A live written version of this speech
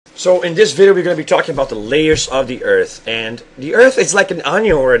So in this video we're going to be talking about the layers of the earth, and the earth is like an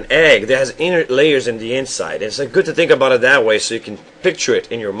onion or an egg that has inner layers in the inside. It's good to think about it that way so you can picture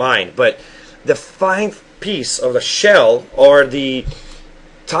it in your mind. But the fine piece of the shell, or the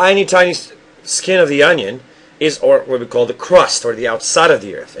tiny skin of the onion, is what we call the crust, or the outside of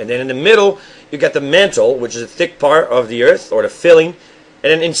the earth. And then in the middle you got the mantle, which is a thick part of the earth, or the filling. And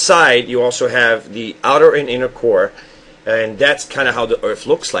then inside you also have the outer and inner core. And that's kind of how the earth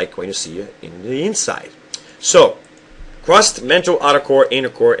looks like when you see it in the inside. So, crust, mantle, outer core, inner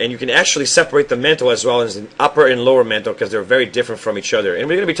core, and you can actually separate the mantle as well as the upper and lower mantle because they're very different from each other. And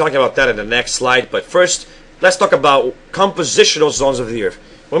we're going to be talking about that in the next slide. But first, let's talk about compositional zones of the earth.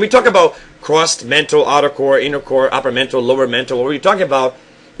 When we talk about crust, mantle, outer core, inner core, upper mantle, lower mantle, what we're talking about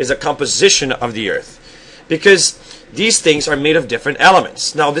is a composition of the earth. Because these things are made of different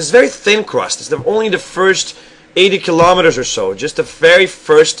elements. Now, this very thin crust is only the first 80 kilometers or so, just the very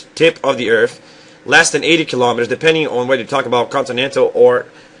first tip of the earth, less than 80 kilometers, depending on whether you talk about continental or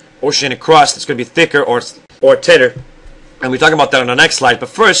oceanic crust. It's going to be thicker or thinner, and we're talking about that on the next slide. But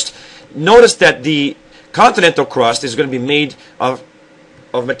first, notice that the continental crust is going to be made of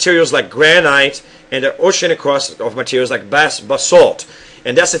materials like granite, and the oceanic crust of materials like basalt.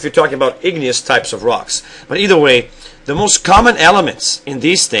 And that's if you're talking about igneous types of rocks. But either way, the most common elements in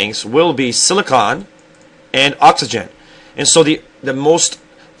these things will be silicon and oxygen. And so the most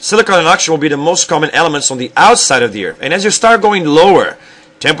silicon and oxygen will be the most common elements on the outside of the earth. And as you start going lower,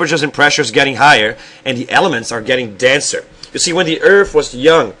 temperatures and pressures getting higher, and the elements are getting denser. You see, when the earth was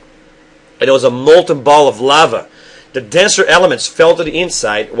young and it was a molten ball of lava, the denser elements fell to the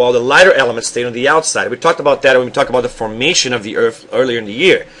inside while the lighter elements stayed on the outside. We talked about that when we talked about the formation of the earth earlier in the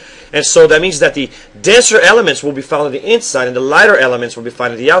year. And so that means that the denser elements will be found on the inside and the lighter elements will be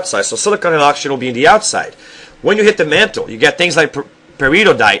found on the outside. So silicon and oxygen will be in the outside. When you hit the mantle, you get things like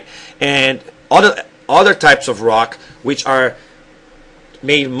peridotite and other types of rock which are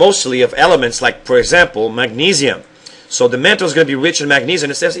made mostly of elements like, for example, magnesium. So the mantle is going to be rich in magnesium.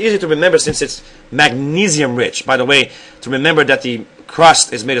 It's easy to remember since it's magnesium rich. By the way, to remember that the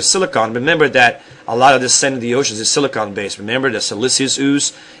crust is made of silicon, remember that a lot of the sand in the oceans is silicon based. Remember the siliceous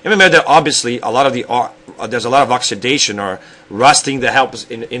ooze. And remember that obviously a lot of there's a lot of oxidation or rusting that happens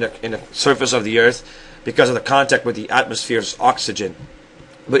in the surface of the earth because of the contact with the atmosphere's oxygen.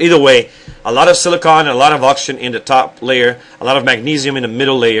 But either way, a lot of silicon and a lot of oxygen in the top layer, a lot of magnesium in the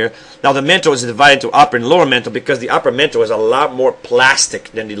middle layer. Now the mantle is divided into upper and lower mantle because the upper mantle is a lot more plastic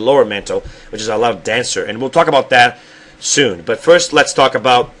than the lower mantle, which is a lot denser. And we'll talk about that soon. But first, let's talk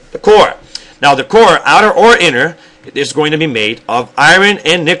about the core. Now the core, outer or inner, is going to be made of iron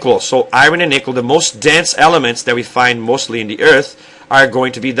and nickel. So iron and nickel, the most dense elements that we find mostly in the earth, are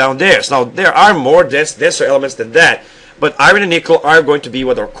going to be down there. So now there are more denser elements than that. But iron and nickel are going to be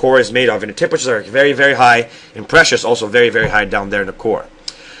what our core is made of. And the temperatures are very, very high. And pressure is also very, very high down there in the core.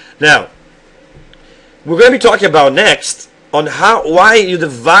 Now, we're going to be talking about next on why you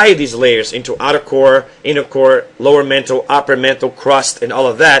divide these layers into outer core, inner core, lower mantle, upper mantle, crust, and all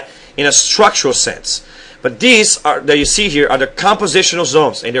of that in a structural sense. But these that you see here are the compositional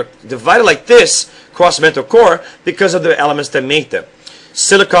zones. And they're divided like this, crust, mantle, core, because of the elements that make them.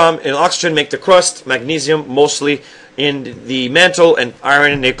 Silicon and oxygen make the crust, magnesium mostly in the mantle, and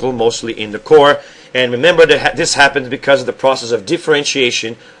iron and nickel mostly in the core. And remember that this happens because of the process of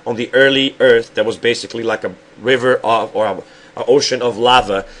differentiation on the early earth that was basically like a river or an ocean of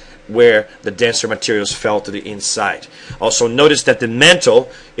lava where the denser materials fell to the inside. Also notice that the mantle,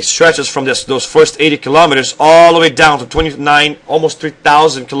 it stretches from those first 80 kilometers all the way down to 29, almost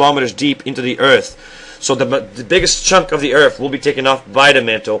 3,000 kilometers deep into the earth. So the biggest chunk of the earth will be taken off by the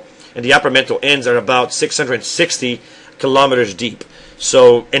mantle, and the upper mantle ends at about 660 kilometers deep.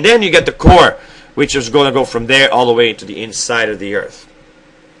 So, and then you get the core, which is going to go from there all the way to the inside of the earth.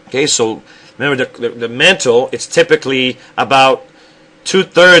 Okay, so remember the mantle, it's typically about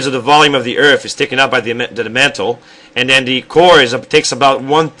 2/3 of the volume of the earth is taken up by the mantle, and then the core takes about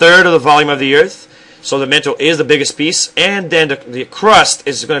 1/3 of the volume of the earth. So the mantle is the biggest piece, and then the crust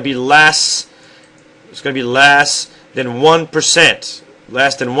is going to be less. It's going to be less than 1%.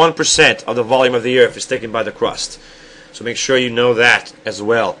 Less than 1% of the volume of the earth is taken by the crust. So make sure you know that as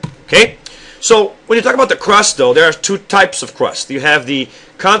well. Okay? So when you talk about the crust, though, there are two types of crust. You have the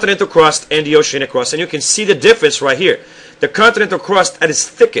continental crust and the oceanic crust, and you can see the difference right here. The continental crust at its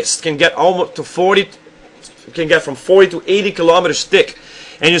thickest can get almost to 40, can get from 40 to 80 kilometers thick,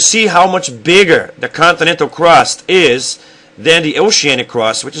 and you see how much bigger the continental crust is than the oceanic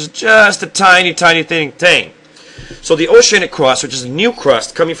crust, which is just a tiny thing. So the oceanic crust, which is a new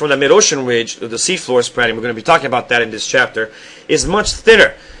crust coming from the mid-ocean ridge, the seafloor spreading, we're going to be talking about that in this chapter, is much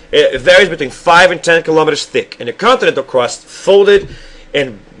thinner. It varies between 5 and 10 kilometers thick. And the continental crust, folded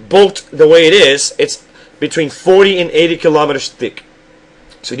and bulked the way it is, it's between 40 and 80 kilometers thick.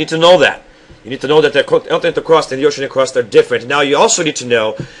 So you need to know that. You need to know that the continental crust and the oceanic crust are different. Now you also need to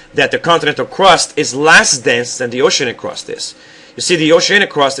know that the continental crust is less dense than the oceanic crust is. You see, the oceanic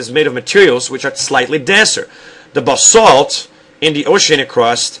crust is made of materials which are slightly denser. The basalt in the oceanic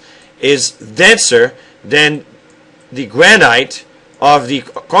crust is denser than the granite of the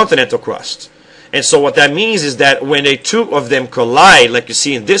continental crust. And so what that means is that when the two of them collide, like you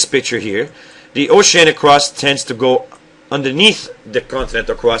see in this picture here, the oceanic crust tends to go underneath the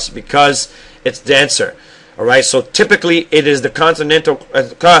continental crust because it's denser. Alright, so typically it is the continental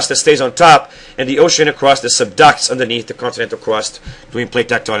crust that stays on top, and the oceanic crust that subducts underneath the continental crust during plate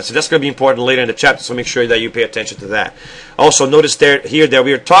tectonics. So that's going to be important later in the chapter, so make sure that you pay attention to that. Also, notice here that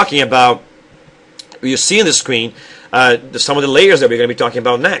we are talking about, you see on the screen, some of the layers that we're going to be talking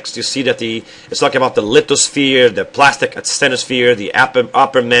about next. You see that it's talking about the lithosphere, the plastic asthenosphere, the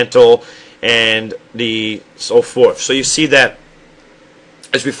upper mantle, and the so forth. So you see that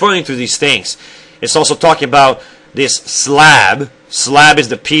it's referring to these things. It's also talking about this slab. Slab is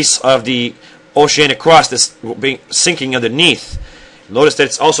the piece of the oceanic crust that's sinking underneath. Notice that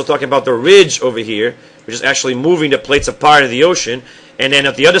it's also talking about the ridge over here, which is actually moving the plates apart of the ocean. And then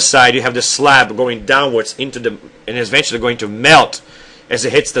at the other side, you have the slab going downwards into and is eventually going to melt as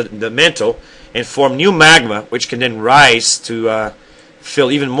it hits the mantle and form new magma, which can then rise to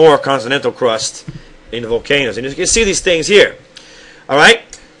fill even more continental crust in the volcanoes. And you can see these things here. All right,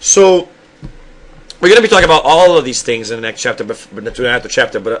 so we're going to be talking about all of these things in the next chapter,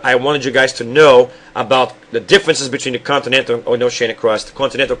 but I wanted you guys to know about the differences between the continental and oceanic crust. The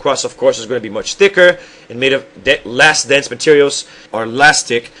continental crust, of course, is going to be much thicker and made of less dense materials, or less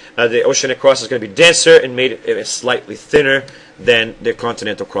thick. The oceanic crust is going to be denser and made slightly thinner than the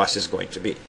continental crust is going to be.